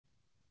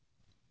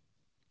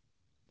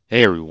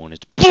Hey everyone,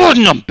 it's Blood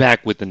and I'm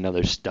back with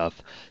another stuff.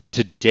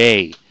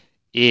 Today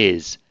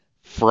is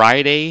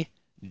Friday,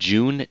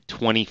 June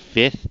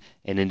 25th,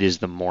 and it is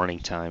the morning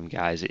time,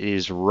 guys. It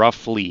is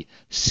roughly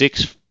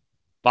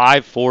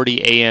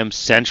 5:40 a.m.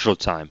 Central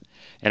Time,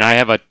 and I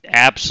have an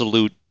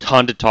absolute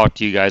ton to talk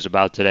to you guys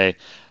about today.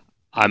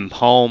 I'm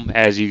home,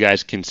 as you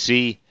guys can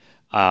see,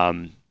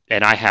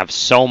 and I have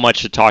so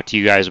much to talk to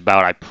you guys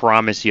about. I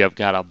promise you, I've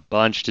got a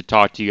bunch to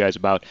talk to you guys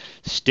about.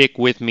 Stick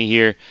with me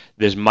here.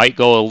 This might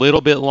go a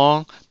little bit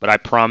long, but I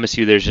promise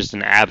you, there's just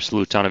an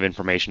absolute ton of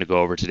information to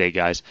go over today,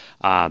 guys.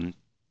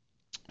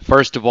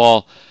 First of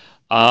all,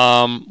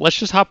 let's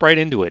just hop right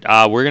into it.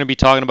 We're going to be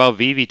talking about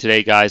Veve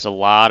today, guys. A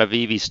lot of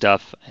Veve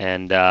stuff,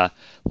 and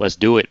let's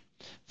do it.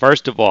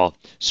 First of all,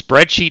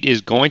 Spreadsheet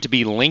is going to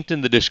be linked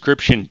in the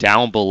description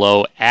down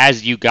below,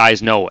 as you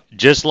guys know,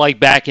 just like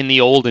back in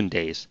the olden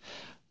days.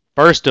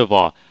 First of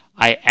all,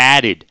 I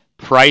added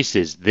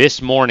prices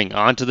this morning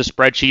onto the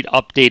spreadsheet,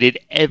 updated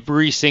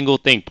every single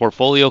thing,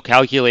 portfolio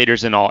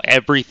calculators and all.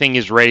 Everything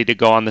is ready to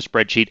go on the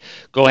spreadsheet.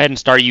 Go ahead and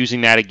start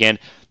using that again.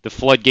 The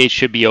floodgates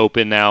should be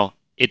open now.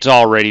 It's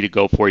all ready to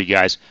go for you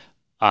guys.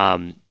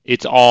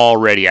 It's all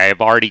ready. I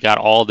have already got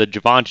all the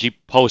Givenchy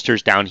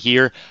posters down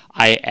here.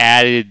 I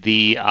added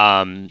the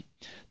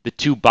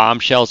two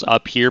bombshells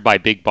up here by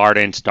Big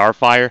Barda and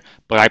Starfire,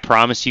 but I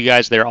promise you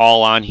guys they're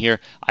all on here.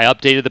 I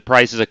updated the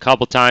prices a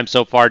couple times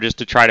so far just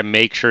to try to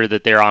make sure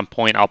that they're on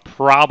point. I'll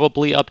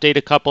probably update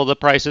a couple of the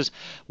prices.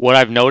 What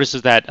I've noticed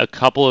is that a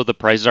couple of the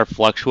prices are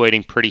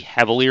fluctuating pretty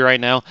heavily right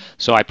now,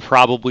 so I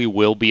probably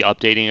will be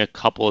updating a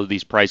couple of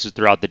these prices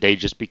throughout the day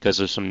just because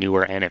of some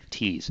newer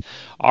NFTs.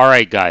 All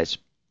right, guys.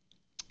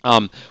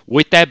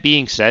 With that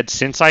being said,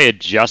 since I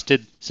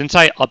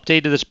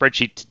updated the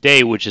spreadsheet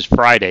today, which is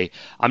Friday,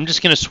 I'm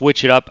just going to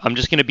switch it up. I'm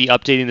just going to be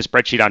updating the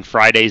spreadsheet on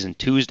Fridays and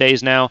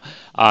Tuesdays now.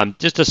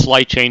 Just a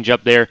slight change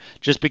up there,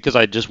 just because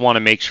I just want to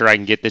make sure I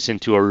can get this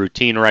into a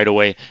routine right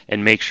away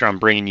and make sure I'm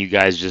bringing you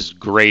guys just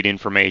great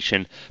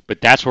information.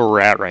 But that's where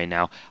we're at right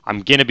now.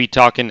 I'm going to be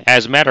talking,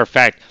 as a matter of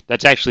fact,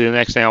 that's actually the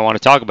next thing I want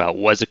to talk about,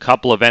 was a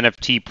couple of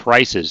NFT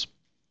prices.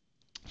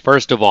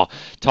 First of all,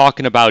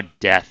 talking about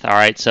Death. All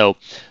right, so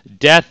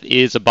Death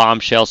is a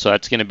bombshell, so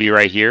that's going to be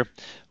right here.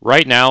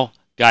 Right now,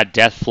 got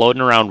Death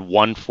floating around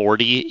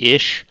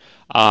 140-ish.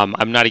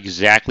 I'm not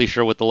exactly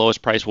sure what the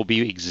lowest price will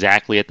be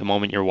exactly at the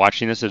moment you're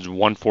watching this. It's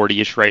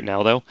 140-ish right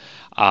now, though.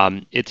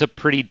 It's a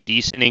pretty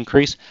decent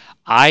increase.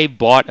 I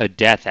bought a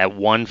Death at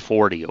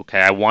 140. Okay,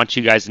 I want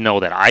you guys to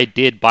know that I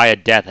did buy a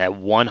Death at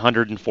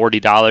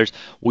 $140.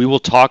 We will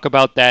talk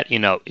about that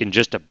in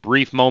just a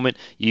brief moment.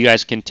 You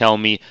guys can tell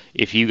me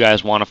if you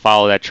guys want to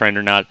follow that trend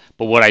or not.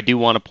 But what I do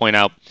want to point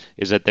out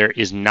is that there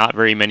is not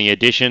very many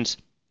additions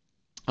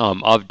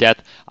of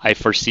Death. I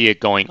foresee it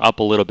going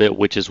up a little bit,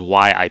 which is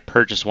why I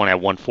purchased one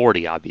at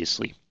 140,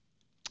 obviously.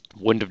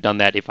 Wouldn't have done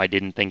that if I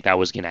didn't think that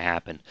was going to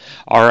happen.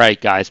 All right,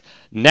 guys.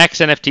 Next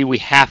NFT we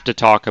have to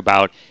talk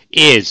about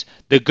is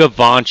the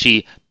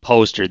Givenchy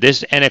poster.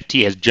 This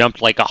NFT has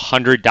jumped like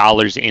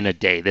 $100 in a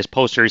day. This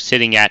poster is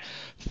sitting at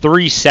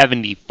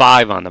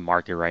 $375 on the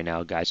market right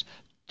now, guys.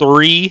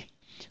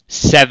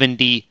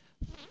 $375.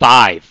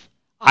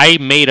 I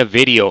made a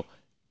video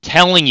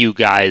telling you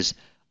guys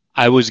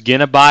I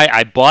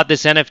bought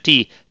this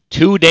NFT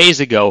 2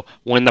 days ago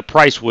when the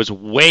price was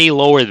way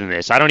lower than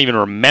this. I don't even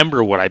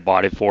remember what I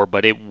bought it for,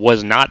 but it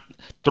was not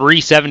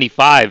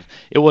 375.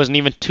 It wasn't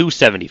even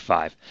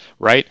 275,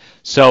 right?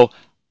 So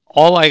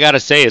all I got to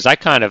say is I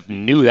kind of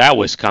knew that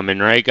was coming,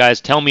 right,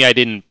 guys? Tell me I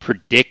didn't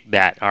predict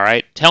that, all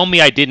right? Tell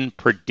me I didn't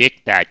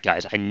predict that,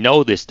 guys. I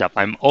know this stuff.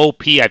 I'm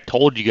OP. I've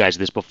told you guys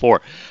this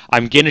before.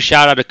 I'm going to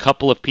shout out a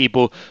couple of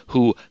people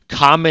who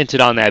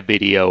commented on that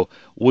video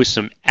with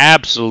some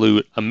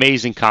absolute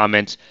amazing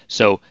comments.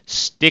 So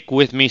stick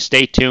with me.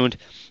 Stay tuned.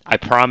 I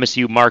promise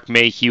you, Mark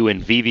Mayhew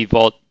and Veve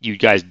Vault, you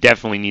guys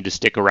definitely need to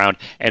stick around.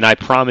 And I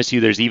promise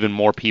you there's even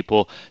more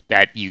people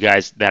that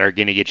are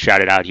going to get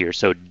shouted out here.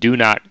 So do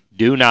not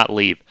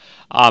leave.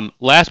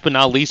 Last but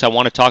not least, I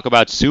want to talk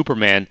about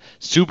Superman.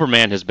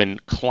 Superman has been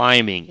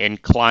climbing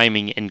and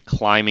climbing and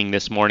climbing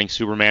this morning.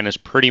 Superman is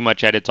pretty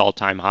much at its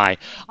all-time high.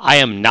 I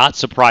am not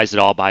surprised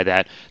at all by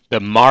that. The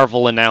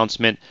Marvel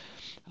announcement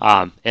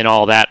and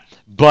all that.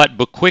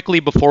 But quickly,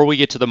 before we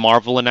get to the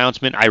Marvel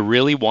announcement, I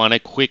really want to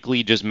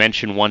quickly just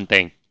mention one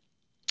thing.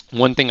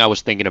 One thing I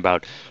was thinking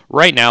about.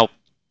 Right now,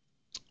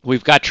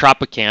 we've got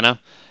Tropicana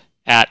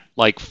at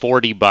like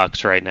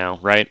 $40 right now,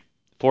 right?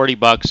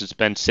 $40. It's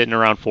been sitting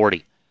around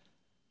 40.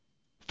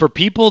 For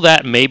people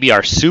that maybe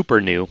are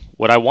super new,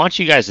 what I want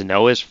you guys to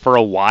know is for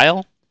a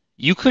while,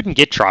 you couldn't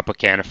get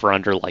Tropicana for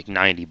under like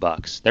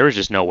 $90. There was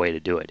just no way to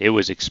do it. It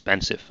was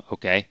expensive,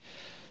 okay?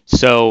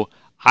 So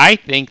I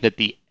think that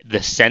the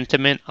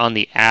sentiment on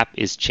the app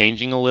is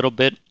changing a little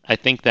bit. I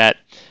think that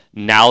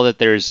now that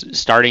there's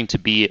starting to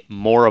be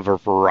more of a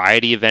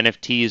variety of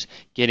NFTs,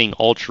 getting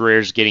ultra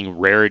rares, getting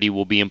rarity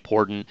will be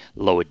important,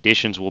 low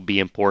additions will be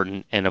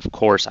important, and of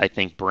course, I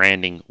think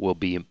branding will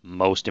be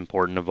most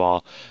important of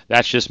all.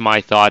 That's just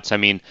my thoughts. I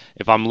mean,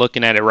 if I'm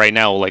looking at it right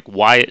now, like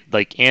why,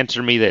 like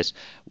answer me this.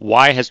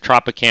 Why has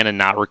Tropicana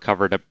not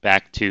recovered up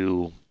back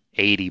to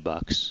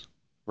 $80?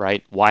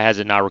 Right? Why has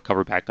it not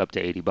recovered back up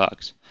to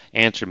 $80?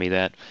 Answer me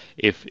that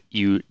if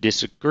you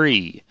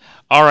disagree.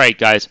 All right,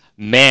 guys.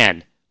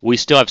 Man, we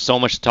still have so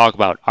much to talk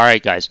about. All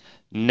right, guys.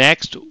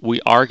 Next, we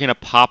are going to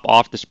pop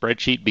off the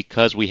spreadsheet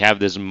because we have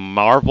this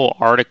Marvel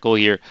article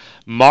here.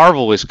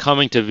 Marvel is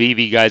coming to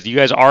Veve, guys. You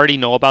guys already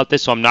know about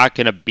this, so I'm not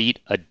going to beat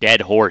a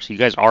dead horse. You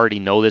guys already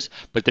know this,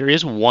 but there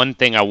is one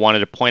thing I wanted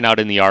to point out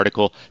in the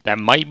article that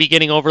might be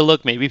getting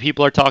overlooked. Maybe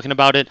people are talking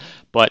about it,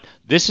 but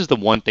this is the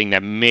one thing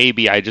that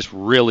maybe I just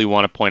really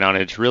want to point out,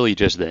 and it's really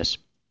just this.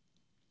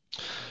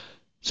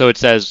 So it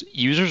says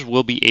users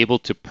will be able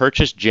to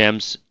purchase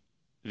gems,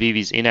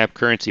 Veve's in-app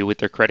currency, with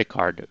their credit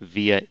card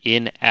via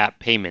in-app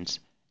payments,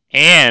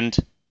 and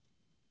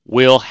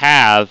will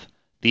have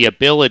the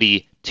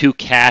ability to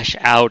cash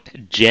out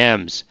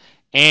gems,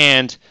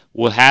 and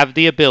will have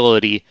the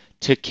ability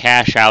to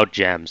cash out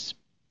gems.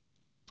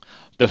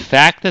 The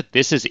fact that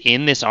this is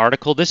in this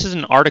article, this is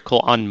an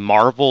article on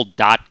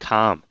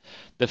Marvel.com.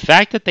 The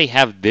fact that they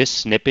have this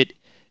snippet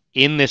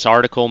in this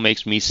article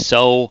makes me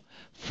so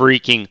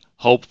freaking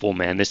hopeful,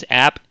 man. This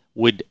app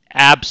would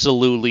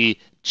absolutely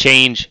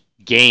change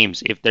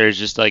games if there's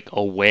just like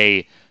a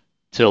way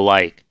to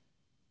like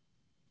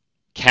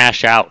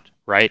cash out,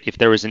 right? If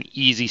there was an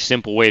easy,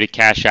 simple way to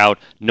cash out,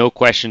 no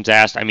questions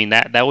asked. I mean,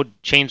 that would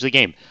change the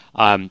game.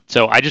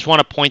 So I just want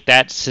to point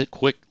that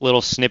quick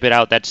little snippet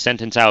out, that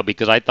sentence out,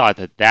 because I thought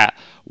that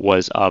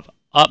was of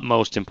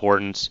utmost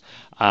importance.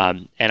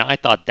 And I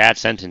thought that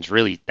sentence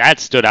really, that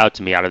stood out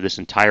to me out of this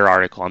entire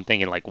article. I'm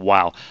thinking like,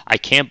 wow, I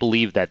can't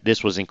believe that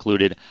this was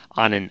included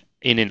in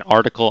an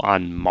article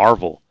on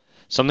Marvel.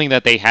 Something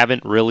that they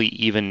haven't really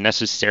even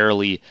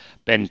necessarily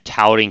been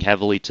touting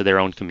heavily to their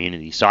own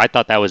community. So I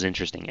thought that was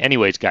interesting.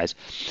 Anyways, guys.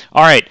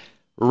 All right,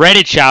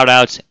 Reddit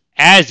shoutouts.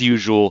 As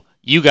usual,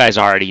 you guys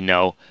already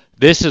know.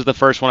 This is the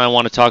first one I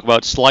want to talk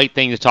about. Slight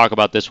thing to talk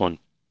about this one.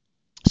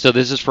 So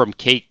this is from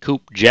Kate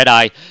Coop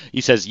Jedi.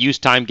 He says, use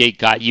TimeGate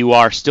got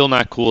UR. Still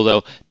not cool,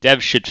 though. Devs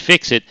should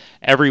fix it.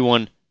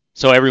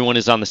 So everyone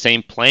is on the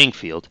same playing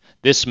field.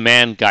 This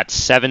man got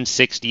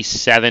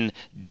 767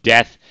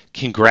 death.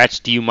 Congrats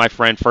to you, my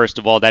friend. First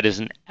of all, that is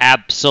an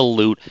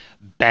absolute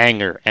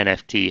banger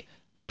NFT.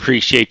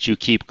 Appreciate you.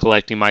 Keep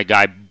collecting, my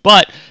guy.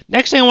 But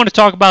next thing I want to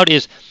talk about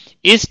is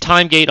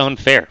TimeGate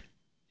unfair?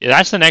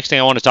 That's the next thing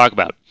I want to talk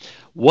about.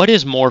 What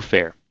is more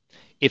fair?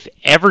 If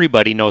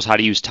everybody knows how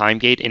to use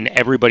TimeGate and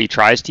everybody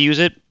tries to use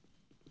it,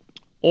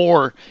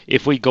 or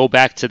if we go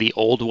back to the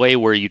old way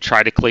where you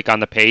try to click on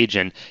the page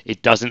and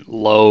it doesn't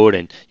load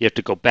and you have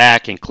to go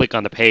back and click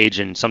on the page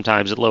and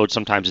sometimes it loads,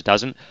 sometimes it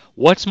doesn't.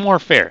 What's more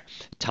fair,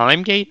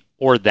 TimeGate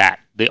or the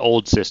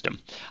old system?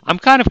 I'm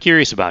kind of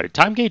curious about it.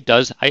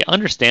 I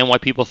understand why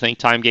people think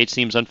TimeGate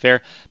seems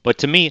unfair, but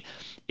to me,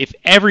 if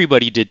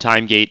everybody did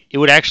TimeGate, it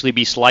would actually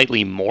be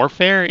slightly more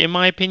fair, in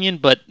my opinion.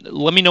 But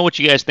let me know what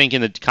you guys think in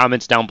the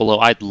comments down below.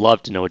 I'd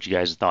love to know what you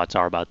guys' thoughts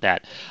are about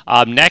that.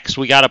 Next,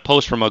 we got a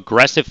post from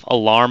Aggressive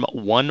Alarm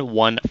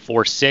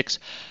 1146.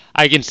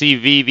 I can see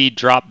Veve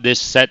drop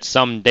this set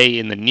someday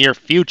in the near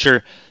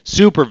future.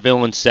 Super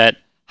villain set.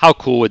 How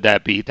cool would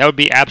that be? That would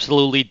be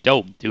absolutely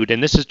dope, dude.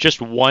 And this is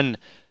just one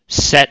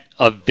set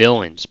of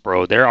villains,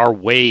 bro. There are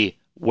way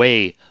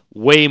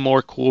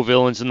more cool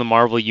villains in the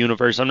Marvel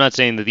universe. I'm not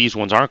saying that these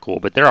ones aren't cool,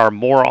 but there are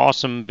more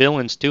awesome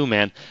villains too,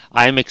 man.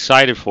 I'm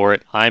excited for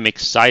it. I'm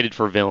excited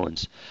for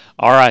villains.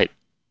 All right.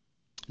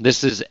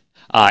 This is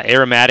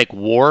Aromatic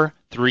War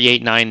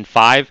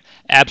 3895.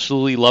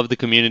 Absolutely love the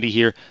community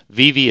here.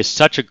 Veve has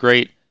such a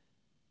great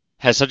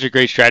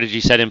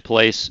strategy set in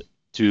place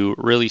to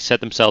really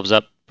set themselves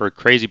up for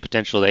crazy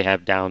potential they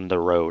have down the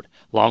road.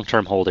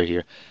 Long-term holder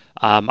here.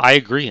 I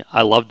agree.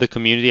 I love the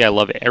community. I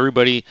love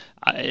everybody.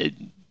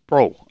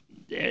 Bro,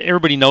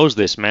 everybody knows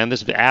this, man.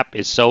 This app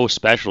is so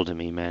special to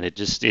me, man.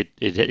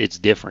 It's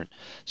different.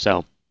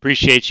 So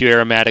appreciate you,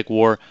 Aromatic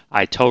War.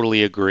 I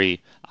totally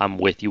agree. I'm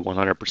with you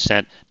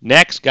 100%.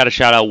 Next, got to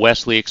shout out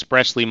Wesley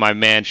Expressly, my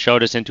man.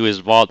 Showed us into his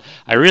vault.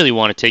 I really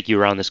want to take you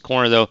around this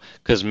corner, though,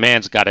 because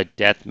man's got a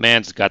death.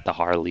 Man's got the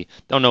Harley.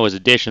 Don't know his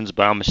additions,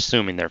 but I'm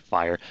assuming they're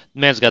fire.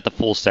 Man's got the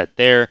full set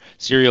there.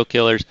 Serial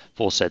Killers,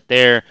 full set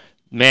there.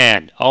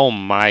 Man, oh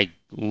my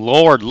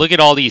Lord, look at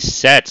all these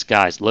sets,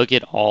 guys. Look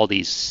at all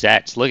these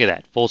sets. Look at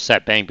that. Full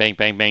set. Bang, bang,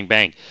 bang, bang,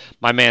 bang.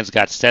 My man's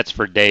got sets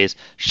for days.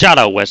 Shout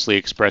out Wesley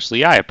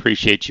Expressly. I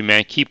appreciate you,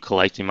 man. Keep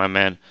collecting, my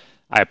man.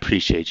 I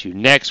appreciate you.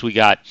 Next, we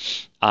got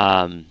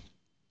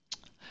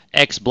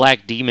X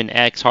Black Demon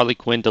X Harley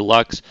Quinn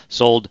Deluxe,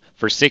 sold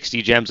for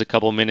 60 gems a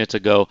couple minutes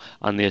ago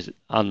on the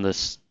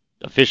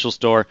official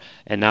store,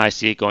 and now I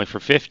see it going for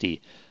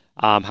 50.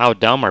 How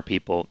dumb are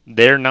people?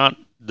 They're not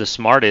the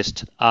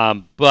smartest,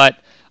 but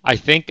I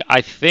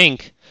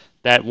think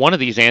that one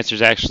of these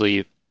answers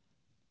actually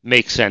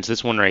makes sense.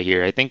 This one right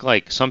here. I think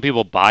like some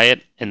people buy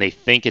it and they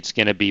think it's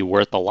going to be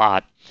worth a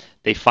lot.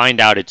 They find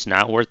out it's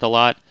not worth a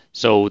lot,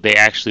 so they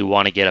actually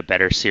want to get a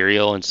better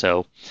cereal, and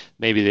so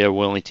maybe they're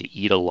willing to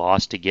eat a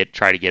loss to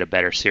try to get a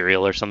better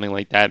cereal or something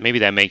like that. Maybe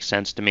that makes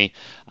sense to me.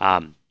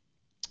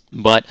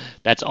 But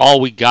that's all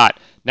we got.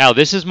 Now,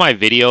 this is my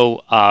video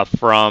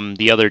from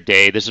the other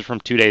day. This is from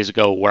 2 days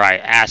ago where I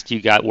asked you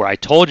guys, where I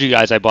told you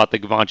guys I bought the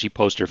Givenchy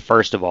poster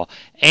first of all,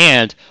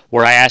 and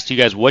where I asked you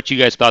guys what you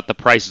guys thought the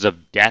prices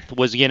of death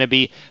was going to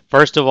be.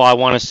 First of all, I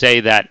want to say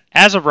that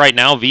as of right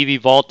now,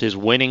 Veve Vault is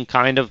winning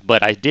kind of,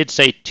 but I did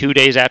say 2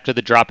 days after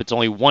the drop. It's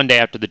only one day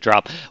after the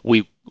drop.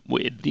 The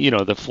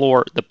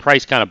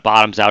price kind of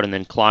bottoms out and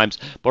then climbs.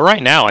 But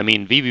right now, I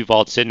mean, Veve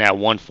Vault's sitting at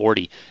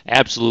 140,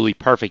 absolutely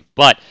perfect.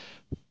 But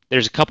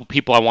there's a couple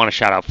people I want to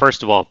shout out.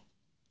 First of all,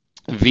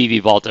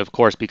 Veve Vault, of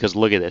course, because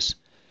look at this.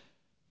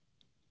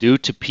 Due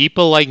to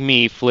people like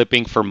me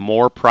flipping for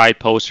more Pride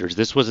posters,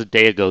 this was a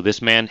day ago.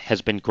 This man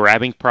has been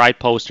grabbing Pride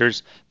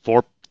posters.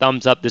 4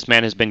 thumbs up. This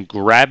man has been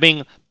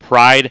grabbing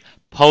Pride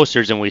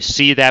posters, and we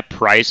see that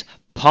price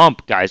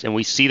pump, guys, and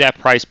we see that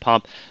price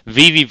pump.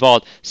 Veve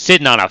Vault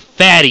sitting on a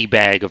fatty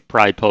bag of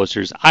Pride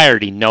posters. I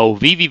already know.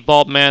 Veve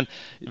Vault, man.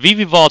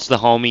 Veve Vault's the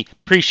homie.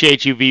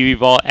 Appreciate you, Veve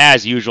Vault,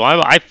 as usual.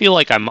 I feel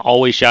like I'm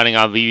always shouting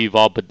out Veve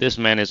Vault, but this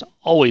man is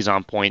always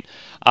on point.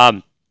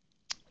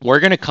 We're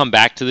going to come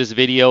back to this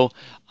video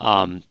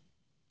um,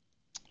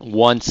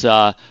 once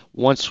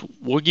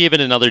we'll give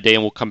it another day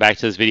and we'll come back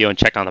to this video and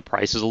check on the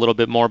prices a little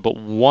bit more. But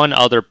one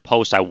other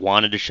post I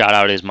wanted to shout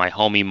out is my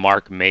homie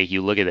Mark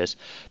Mayhew. Look at this.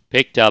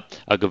 Picked up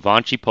a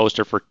Givenchy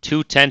poster for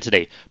 $210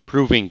 today,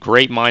 proving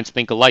great minds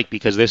think alike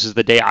because this is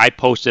the day I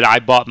posted I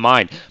bought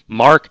mine.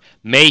 Mark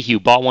Mayhew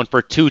bought one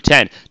for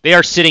 $210. They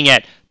are sitting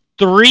at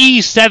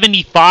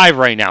 $375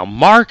 right now.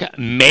 Mark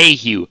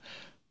Mayhew,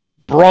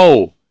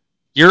 bro,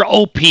 you're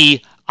OP.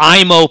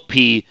 I'm OP.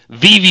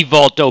 Veve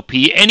Vault OP.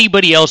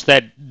 Anybody else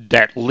that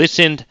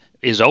listened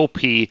is OP.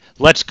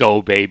 Let's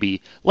go,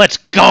 baby. Let's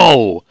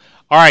go.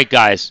 All right,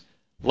 guys.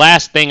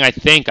 Last thing I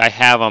think I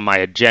have on my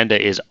agenda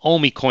is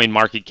Omi coin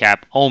market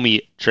cap.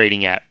 Omi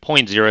trading at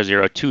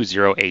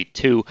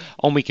 0.002082.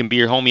 Omi can be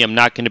your homie. I'm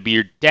not going to be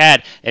your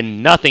dad.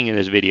 And nothing in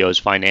this video is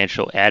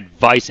financial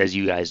advice, as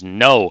you guys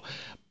know.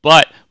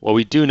 But what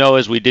we do know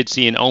is we did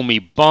see an Omi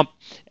bump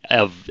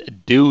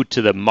due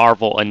to the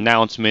Marvel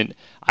announcement.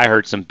 I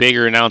heard some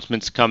bigger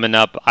announcements coming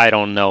up. I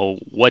don't know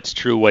what's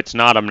true, what's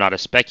not. I'm not a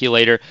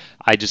speculator.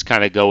 I just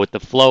kind of go with the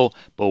flow.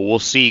 But we'll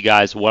see,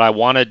 guys.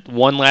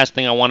 One last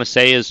thing I want to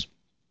say is,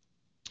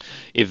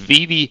 if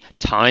Veve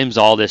times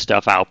all this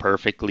stuff out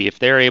perfectly, if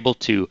they're able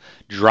to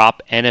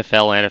drop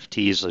NFL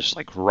NFTs just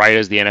like right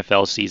as the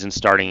NFL season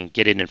starting and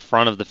get it in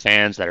front of the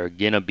fans that are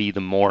going to be the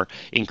more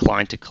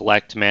inclined to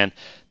collect, man,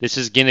 this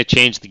is going to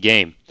change the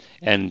game.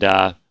 And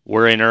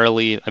we're in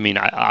early. I mean,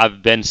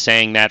 I've been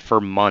saying that for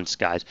months,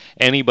 guys.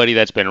 Anybody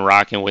that's been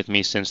rocking with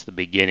me since the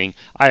beginning,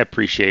 I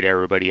appreciate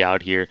everybody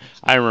out here.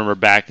 I remember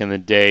back in the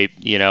day,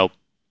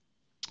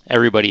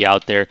 everybody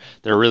out there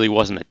really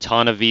wasn't a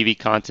ton of Veve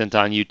content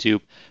on YouTube,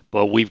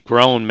 but we've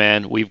grown,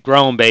 man. We've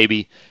grown,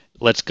 baby.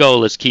 Let's go.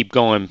 Let's keep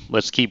going.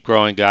 Let's keep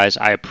growing, guys.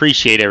 I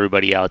appreciate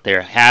everybody out there.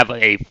 Have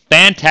a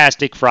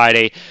fantastic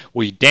Friday.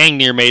 We dang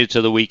near made it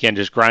to the weekend.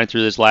 Just grinding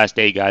through this last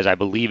day, guys. I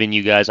believe in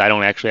you guys. I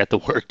don't actually have to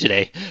work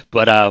today,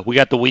 but we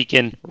got the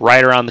weekend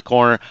right around the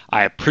corner.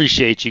 I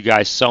appreciate you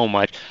guys so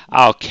much.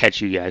 I'll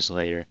catch you guys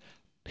later.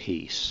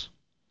 Peace.